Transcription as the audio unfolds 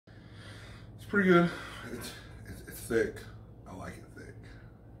pretty good. It's thick. I like it thick.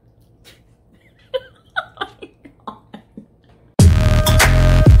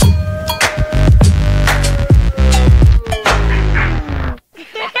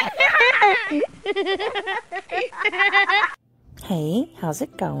 Hey, how's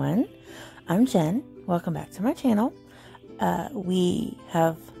it going? I'm Jen. Welcome back to my channel. We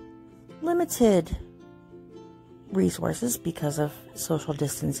have limited resources because of social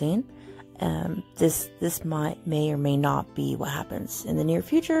distancing. This may or may not be what happens in the near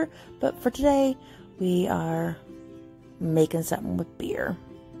future, but for today we are making something with beer.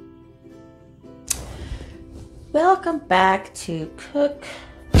 Welcome back to Cook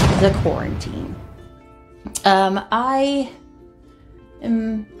the Quarantine. I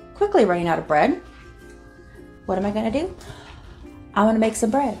am quickly running out of bread. What am I gonna do? I want to make some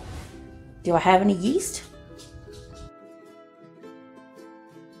bread. Do I have any yeast?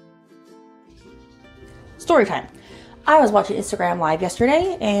 Story time. I was watching Instagram Live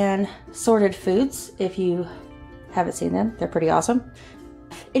yesterday and Sorted Foods. If you haven't seen them, they're pretty awesome.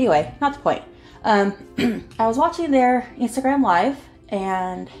 Anyway, not the point. I was watching their Instagram Live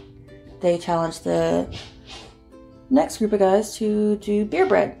and they challenged the next group of guys to do beer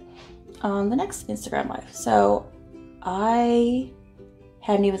bread on the next Instagram Live. So I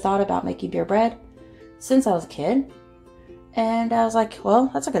hadn't even thought about making beer bread since I was a kid. And I was like, well,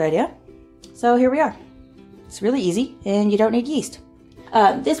 that's a good idea. So here we are. It's really easy and you don't need yeast.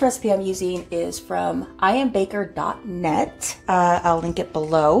 This recipe I'm using is from iambaker.net. I'll link it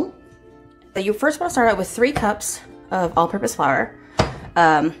below. You first want to start out with 3 cups of all-purpose flour.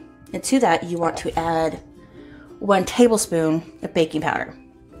 And to that, you want to add 1 tablespoon of baking powder.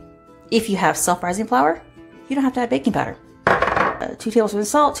 If you have self-rising flour, you don't have to add baking powder. 2 tablespoons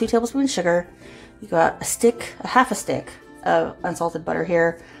salt, 2 tablespoons sugar. You got a half a stick of unsalted butter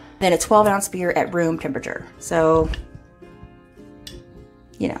here. Then a 12-ounce beer at room temperature. So,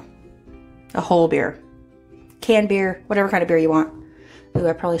 you know, a whole beer. Canned beer, whatever kind of beer you want. Ooh,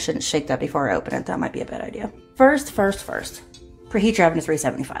 I probably shouldn't shake that before I open it. That might be a bad idea. First. Preheat your oven to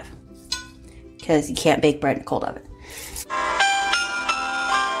 375. Because you can't bake bread in a cold oven.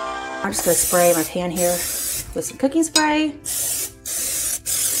 I'm just going to spray my pan here with some cooking spray.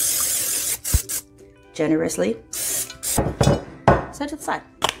 Generously. Set to the side.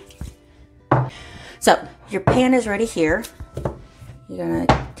 So, your pan is ready here. You're going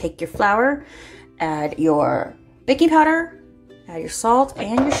to take your flour, add your baking powder, add your salt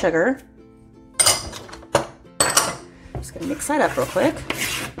and your sugar. Just going to mix that up real quick.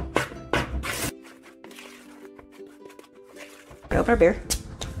 Open our beer.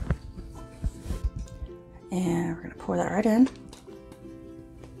 And we're going to pour that right in.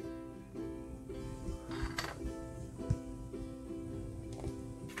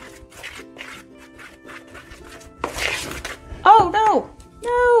 Oh, no!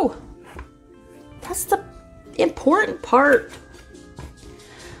 That's the important part.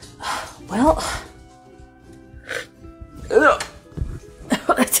 Well, ugh.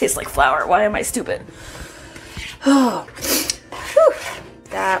 That tastes like flour. Why am I stupid? Oh, whew.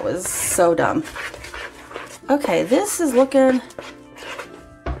 That was so dumb. Okay, this is looking...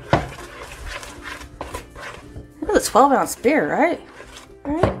 This is a 12-ounce beer, right?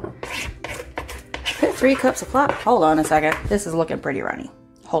 Right? Put 3 cups of flour. Hold on a second. This is looking pretty runny.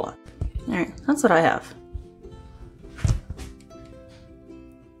 Hold on. Alright, that's what I have.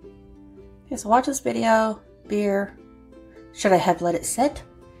 Okay, so watch this video. Beer. Should I have let it sit?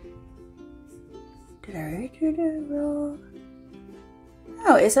 Did I do it wrong?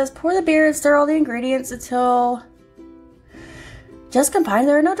 No, it says pour the beer and stir all the ingredients until just combine.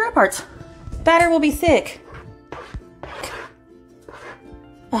 There are no dry parts. Batter will be thick.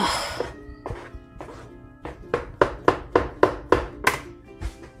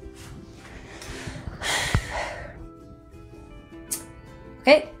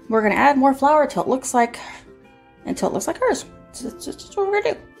 Okay, we're gonna add more flour until it looks like hers. That's just what we're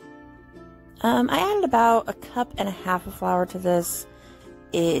gonna do. I added about 1.5 cups of flour to this.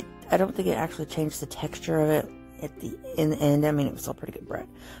 I don't think it actually changed the texture of it in the end. I mean, it was still pretty good bread,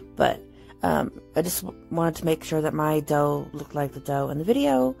 but I just wanted to make sure that my dough looked like the dough in the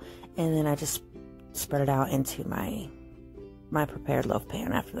video, and then I just spread it out into my prepared loaf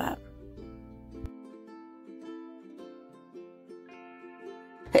pan after that.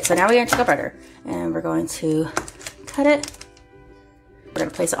 Okay, so now we're going to take our butter and we're going to cut it. We're going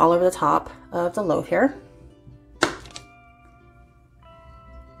to place it all over the top of the loaf here.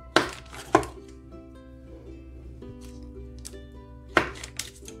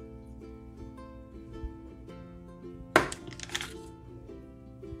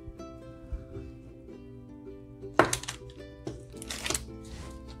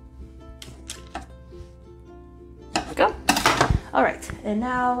 All right, and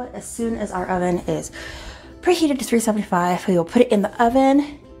now as soon as our oven is preheated to 375, we will put it in the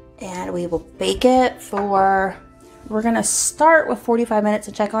oven and we will bake it for, we're gonna start with 45 minutes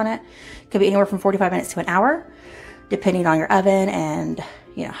and check on it. Could be anywhere from 45 minutes to an hour, depending on your oven and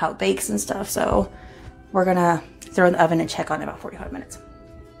you know how it bakes and stuff. So we're gonna throw it in the oven and check on it about 45 minutes.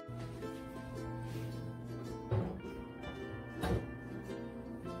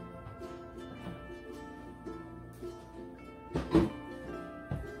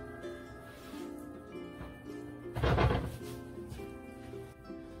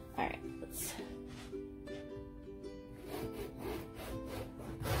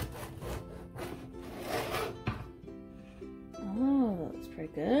 Oh, that's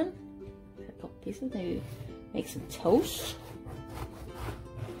pretty good. Cut a couple pieces, maybe make some toast.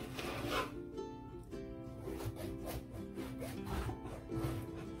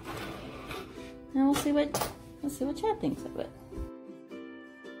 Now let's see what Chad thinks of it.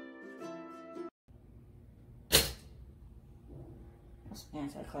 That's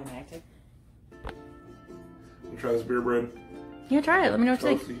anticlimactic. You try this beer bread? Yeah, try it. Let me know what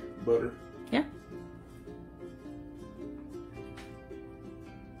you think. Toasty, butter. Yeah.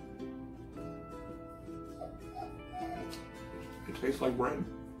 It tastes like bread.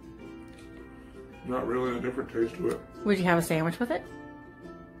 Not really a different taste to it. Would you have a sandwich with it?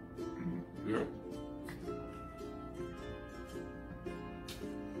 Yeah.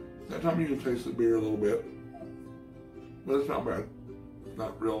 That time you can taste the beer a little bit. But it's not bad.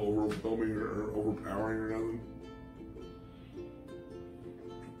 Not real overwhelming or overpowering or nothing.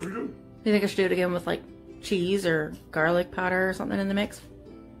 Pretty good. Do you think I should do it again with like cheese or garlic powder or something in the mix?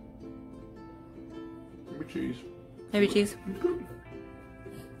 Maybe cheese. Maybe cheese? It's good.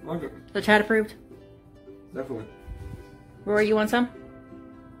 I like it. So Chad approved? Definitely. Rory, you want some?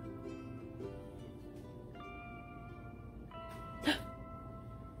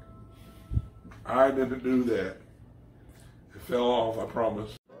 I didn't do that. It fell off, I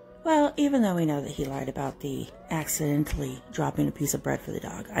promise. Well, even though we know that he lied about the accidentally dropping a piece of bread for the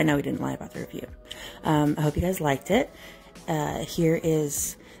dog, I know he didn't lie about the review. I hope you guys liked it.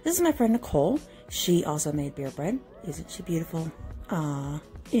 This is my friend Nicole. She also made beer bread. Isn't she beautiful?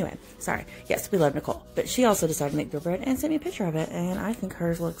 Anyway, sorry. Yes, we love Nicole. But she also decided to make beer bread and sent me a picture of it. And I think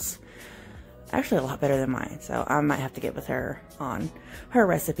hers looks actually a lot better than mine. So I might have to get with her on her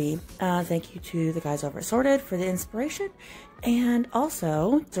recipe. Thank you to the guys over at Sorted for the inspiration. And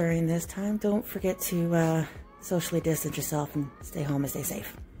also, during this time, don't forget to socially distance yourself and stay home and stay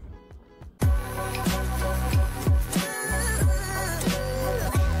safe.